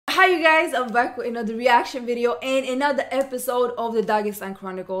Hi you guys, I'm back with another reaction video and another episode of the Dagestan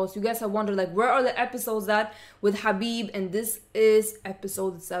Chronicles. You guys have wondered like where are the episodes at with Khabib, and this is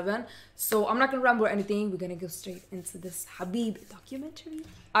episode 7. So I'm not gonna ramble or anything, we're gonna go straight into this Khabib documentary.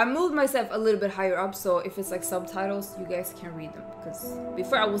 I moved myself a little bit higher up, so if it's like subtitles, you guys can read them because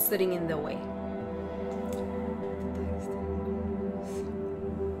before I was sitting in the way.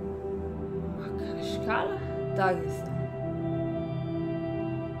 Dagestan.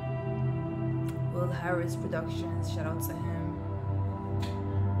 Harris Productions, shout out to him.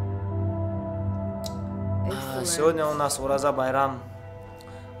 Сегодня у нас Ураза Байрам,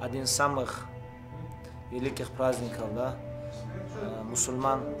 один из самых великих праздников, да?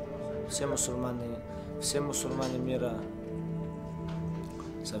 Мусульман, все мусульмане мира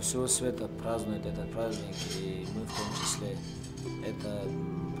со всего света празднуют этот праздник, и мы в том числе. Это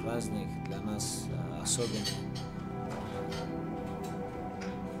праздник для нас особенный.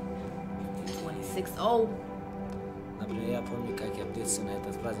 6-0. Например, я помню, как я в детстве на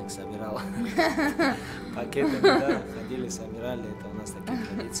этот праздник собирал пакеты, да, ходили, собирали, это у нас такие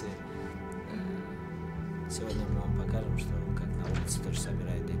традиции. Сегодня мы вам покажем, что как на улице тоже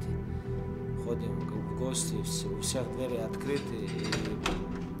собирают дети. Ходим в гости, у всех двери открыты, и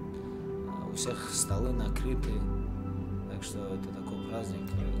у всех столы накрыты, так что это такой праздник.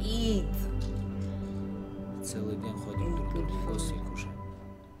 Eid. Целый день ходим друг к другу в гости и кушаем.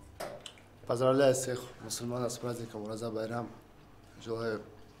 Поздравляю всех мусульманов с праздником Ураза Байрам. Желаю,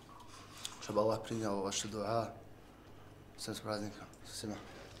 чтобы Аллах принял ваши дуа. Всем с праздником. Спасибо.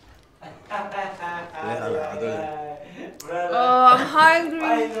 Oh, I'm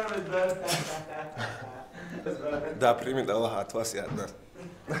hungry. Да, примет Аллах от вас и от нас.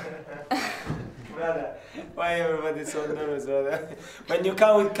 Brother, why everybody so nervous, brother? When you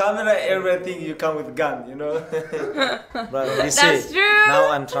come with camera, everybody think you come with gun, you know? Brother, you see, That's true.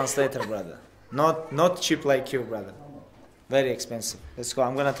 now I'm translator, brother. Not cheap like you, brother. Very expensive. Let's go,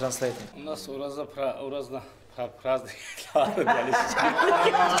 I'm gonna translate it. У нас уразна праздник.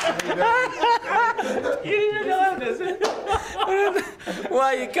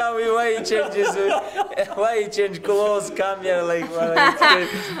 Why you come? Why you change this? Why you change clothes? Come here like.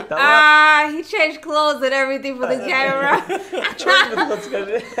 He changed clothes and everything for the camera.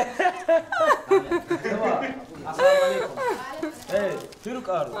 Hey, Türk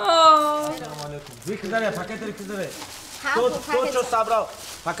arı. Oh. Викидare, пакеты викидare. Кто что собрал?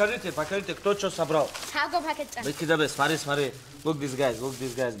 Покажите, кто что собрал. Викидare, смотри. Look these guys,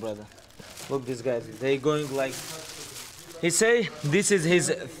 brother. Look these guys. They going like. He say this is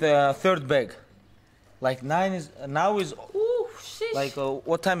his third bag. Like 9 is now is. Ooh, shit. Like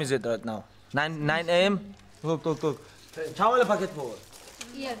what time is it right now? 9 a.m. Look. Çavale paket for.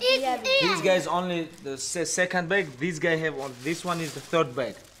 These guys only the second bag. These guys have one. This one is the third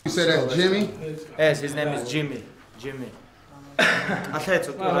bag. You say that's Jimmy? Yes, his name is Jimmy. Am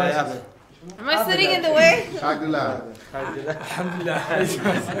I sitting in the way? Alhamdulillah.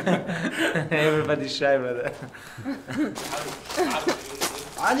 Everybody's shy, brother.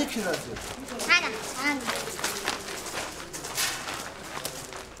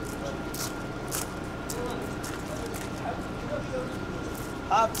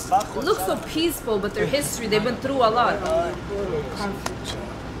 It looks so peaceful, but their history, they've been through a lot.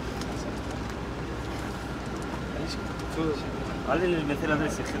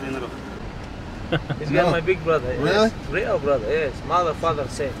 He's got my big brother. Really? Yes. Real brother, yes. Mother, father,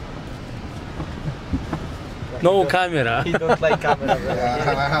 same. No camera. He don't like camera,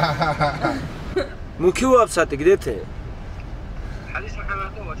 brother. Мукиу абсаты, где ты?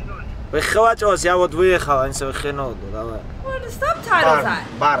 Выхвачивайся, я вот выехал, они выхнут, давай. Where are the subtitles at?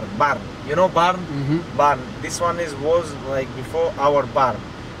 Barn. You know barn? Barn. This one was like before our barn.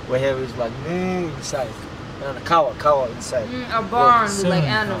 We have is like inside. And a cow inside. A barn with like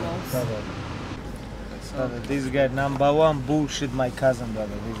animals. Brother, this guy #1 bullshit my cousin,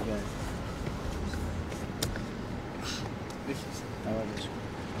 brother. This guy.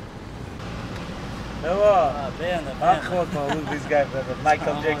 Look this guy, brother.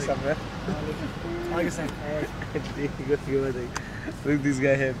 Michael Jackson, man. Look this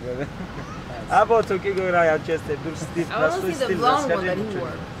guy here, brother. About to go around just a do stiff. I want to see the blonde one that he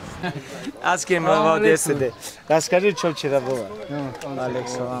wore. Ask him about yesterday. Расскажи, что вчера было.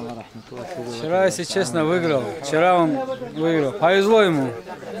 Алекс, Вчера, если честно, выиграл. Вчера он выиграл. Повезло ему.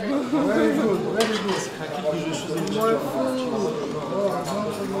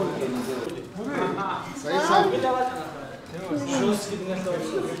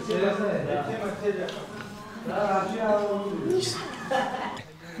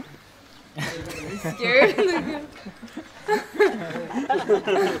 scared.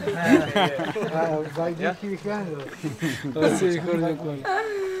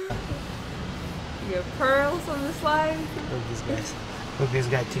 You have pearls on the slide. Look this guys. Look this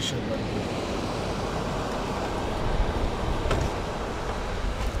guy t-shirt.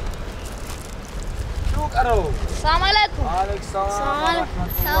 Look Aro. Assalamu alaikum. Alaikum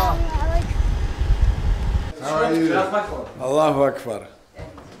How are you? Аллаху Акбар.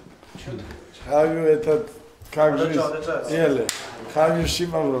 Хавю этот, как жизнь? Еле. Хавю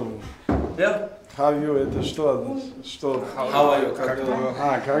Шимаврову. Yeah. Хавю это что? Что? How are you? Как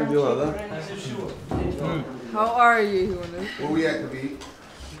дела? Как дела, да? How are you, Yunus? Where we at, Khabib?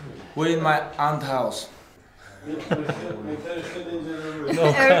 We're in my aunt's house.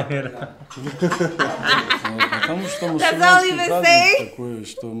 Потому что That's all he мусульманский was праздник saying такой,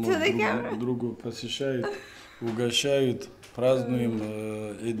 что to мы the camera. друг другу посещают, угощают, празднуем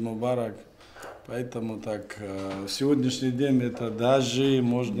Eid Mubarak. Поэтому так, сегодняшний день это даже,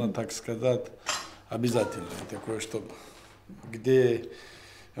 можно так сказать, обязательно. Такое, чтобы где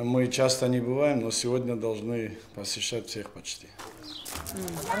мы часто не бываем, но сегодня должны посещать всех почти.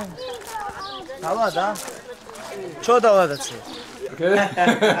 Hava da. Çok daladasın.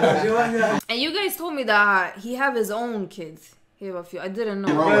 And you guys told me that he have his own kids. He have a few. I didn't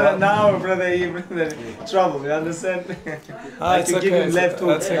know. Brother, trouble, you understand? It's okay. That's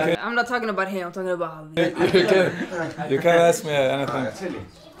okay. I'm not talking about him. I'm talking about Habib. You can ask me anything.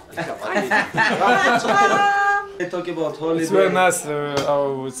 They talk about holiday. It's very nice.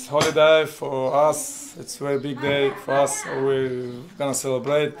 It's holiday for us. It's a very big day for us. We're gonna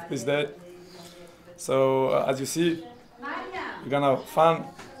celebrate this day. So as you see, you're gonna have fun.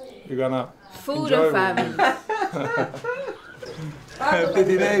 You're gonna Food enjoy. and family.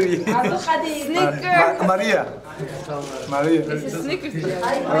 Pretty baby. Snicker. Maria. It's a Snickers together. I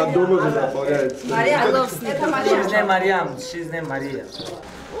love Snickers. She's named Mariam. She's named Maria.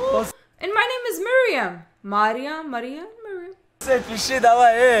 And my name is Miriam. Mariam. Пиши,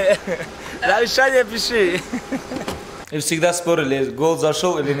 давай, Разрешение пиши. И всегда спорили, гол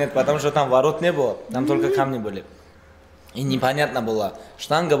зашел или нет, потому что там ворот не было, там только камни были. И непонятно было,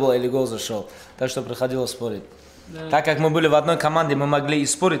 штанга была или гол зашел. Так что приходилось спорить. Так как мы были в одной команде, мы могли и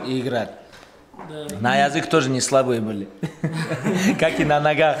спорить, и играть. На язык тоже не слабые были. Как и на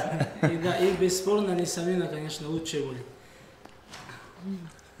ногах. И бесспорно, несомненно, конечно, лучшие были.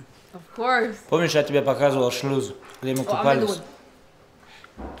 Of course. Помнишь, я тебе показывал шлюз, где мы купались?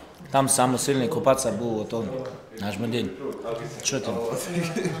 Там самый сильный купаться был вот он, Нажмудин. Что там?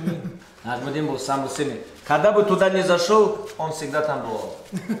 Нажмудин был самый сильный. Когда бы туда не зашел, он всегда там был.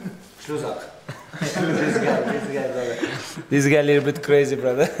 Шлюзак. This guy a little bit crazy,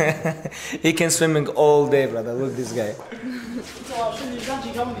 brother. He can swimming all day, brother. Look this guy.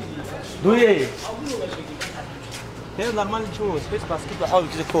 Дуй. Я нормально чего? Спец баскетбол, а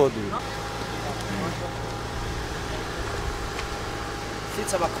где коду?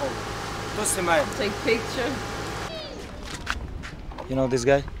 Take picture. You know this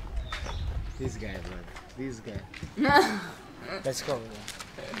guy? This guy, brother. This guy. Let's go.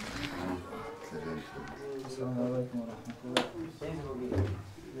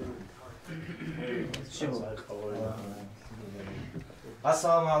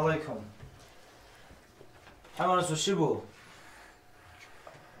 Assalamu alaikum. How much was Shibu?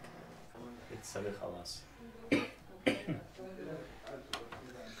 It's a khalas.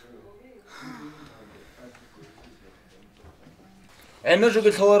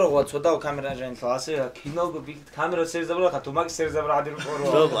 Energy color what without camera jane class kino big camera series zabra khatuma series zabra adir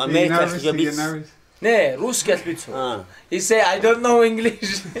qoro American Ne, русский отвечу. He say I don't know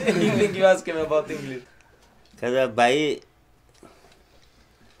English. English you ask him about English. Когда бои,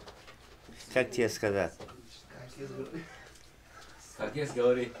 как тебе сказать? Как я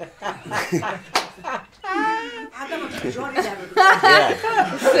говори.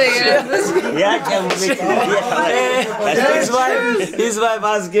 Я тебя His wife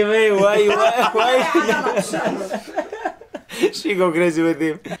asking me why. She go crazy with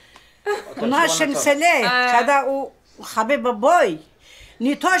him. В нашем селе, когда у Хабиба бой,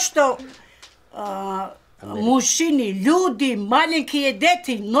 не то что мужчины, люди, маленькие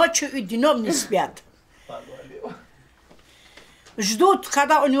дети ночью и днем не спят. Ждут,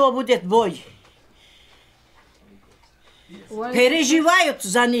 когда у него будет бой. Переживают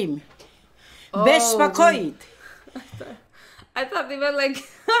за ним. Беспокоит. I thought they meant like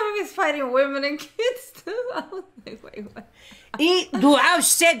he's fighting women and kids too. I was like, wait, what? И дуа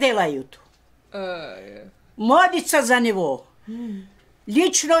все делают. Молится за него.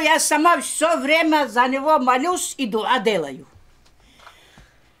 Лично я сама все время за него молюсь и дуа делаю.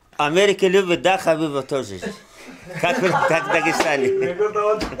 Америка любит, да, Хабиба тоже. Как в Дагестане.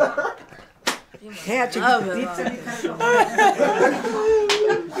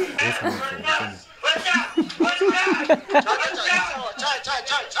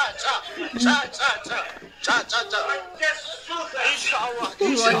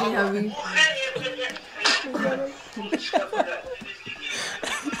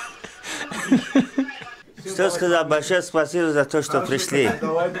 Что сказал? Большое спасибо за то, что пришли.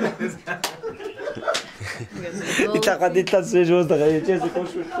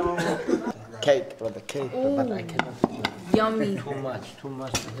 Cake, brother, cake. But I cannot eat. Yummy. Too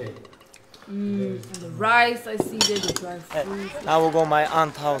much today. The rice, I see there, the dry fruit. Now we'll go my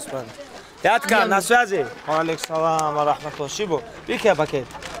aunt's house, brother. Дядка, на связи. Алейкум салам ва рахматуллах. Шибо, бикя пакет.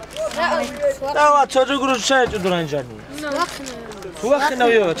 Давай, чужу груш чай чудуранжани. Туахна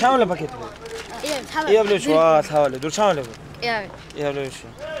ё, чамла пакет. Я влез, ва, тавале. Дур чамла. Я влез.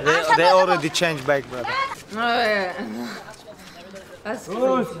 They already changed back, brother. Oh, yeah. That's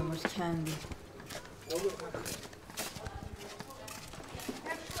crazy, so much candy.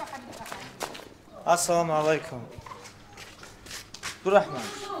 Assalamu alaikum. Durrahman.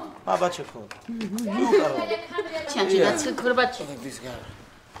 Ma bache ko. This guy.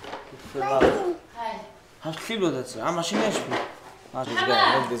 How kilo that's? I'm a shimesh. This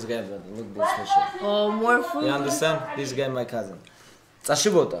guy, look this guy, brother. Look this fish. Oh, more food? You understand? This guy my cousin.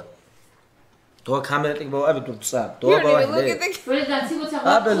 Tsashibota. To camera tik bawa abi turtsa. To bawa Look at hide. the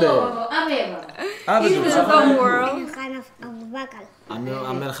Abele. Even in the world.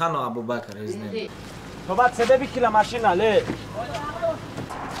 Amir Khan or Abu Bakr his name. To bat sebebi kila mashina le.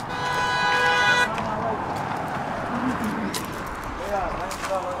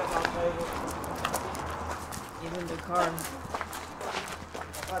 Even the car.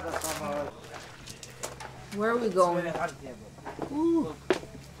 Where are we going? Ooh.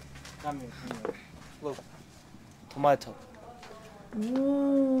 Come here. Look. Tomato.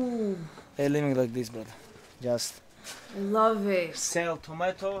 Ooh. They're living like this, brother. Just I love it. sell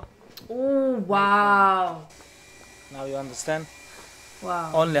tomato. Oh, wow. Now you understand?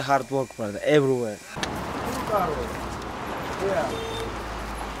 Wow. Only hard work, brother. Everywhere.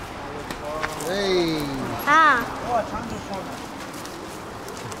 Hey.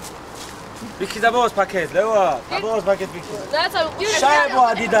 Biki da boss paket. Lewa. Da boss paket biki. Şay bu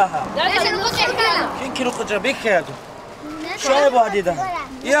adida. Kin kilo kuca biki. Şay bu adida.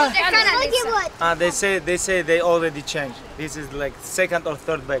 Yeah. They say they already changed. This is like second or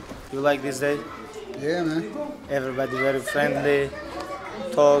third bag. You like this day? Yeah, man. Everybody very friendly.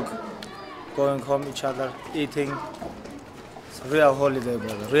 Talk. Going home each other. Eating. It's a real holiday,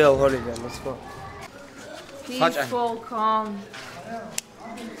 brother. Real holiday. Let's go. Peaceful, calm.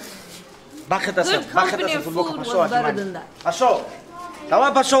 Good company and food was better than that. Pasho.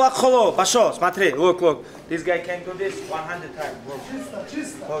 Давай Pasho akolo. Pasho, смотри. Look. This guy can do this 100 times.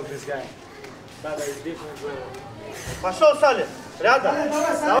 Look this guy. Brother is different. Pasho, Saleh.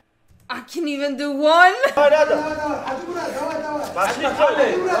 Рядом. I can even do one. Рядом.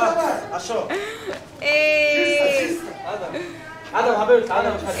 Pasho. Hey. Adam,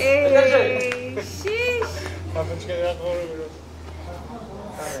 Adam. Hey. Sheesh.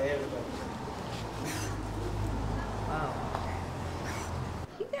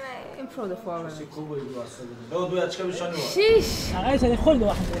 You gonna improve the forward. Sheesh. عايز ادخل له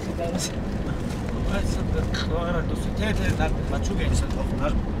واحد بس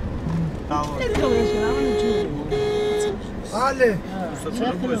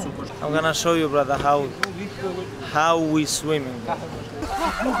I'm gonna show you, brother, how we swimming.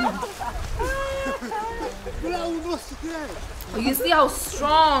 You see how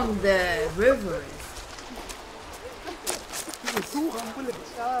strong the river is.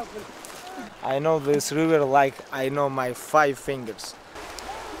 I know this river like I know my 5 fingers.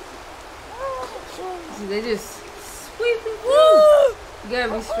 See, they just sweeping through. You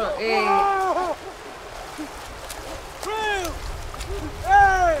gotta be strong. Hey.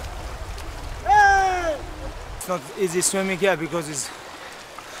 It's not easy swimming here because it's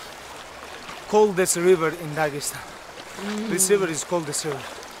coldest river in Dagestan. This river is coldest river.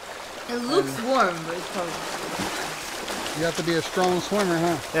 It looks warm, but it's cold. You have to be a strong swimmer,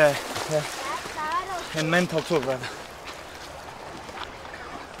 huh? Yeah. And mental too, brother.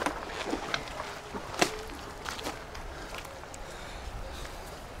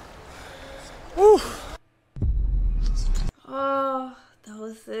 Woo. Oh, that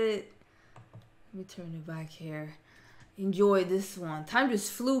was it. Let me turn it back here. enjoyed this one. Time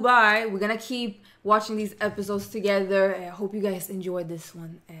just flew by. We're gonna keep watching these episodes together. I hope you guys enjoyed this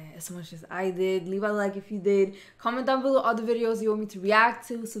one as much as I did. Leave a like if you did. Comment down below other videos you want me to react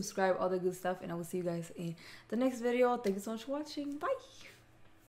to. Subscribe, all the good stuff. And I will see you guys in the next video. Thank you so much for watching. Bye.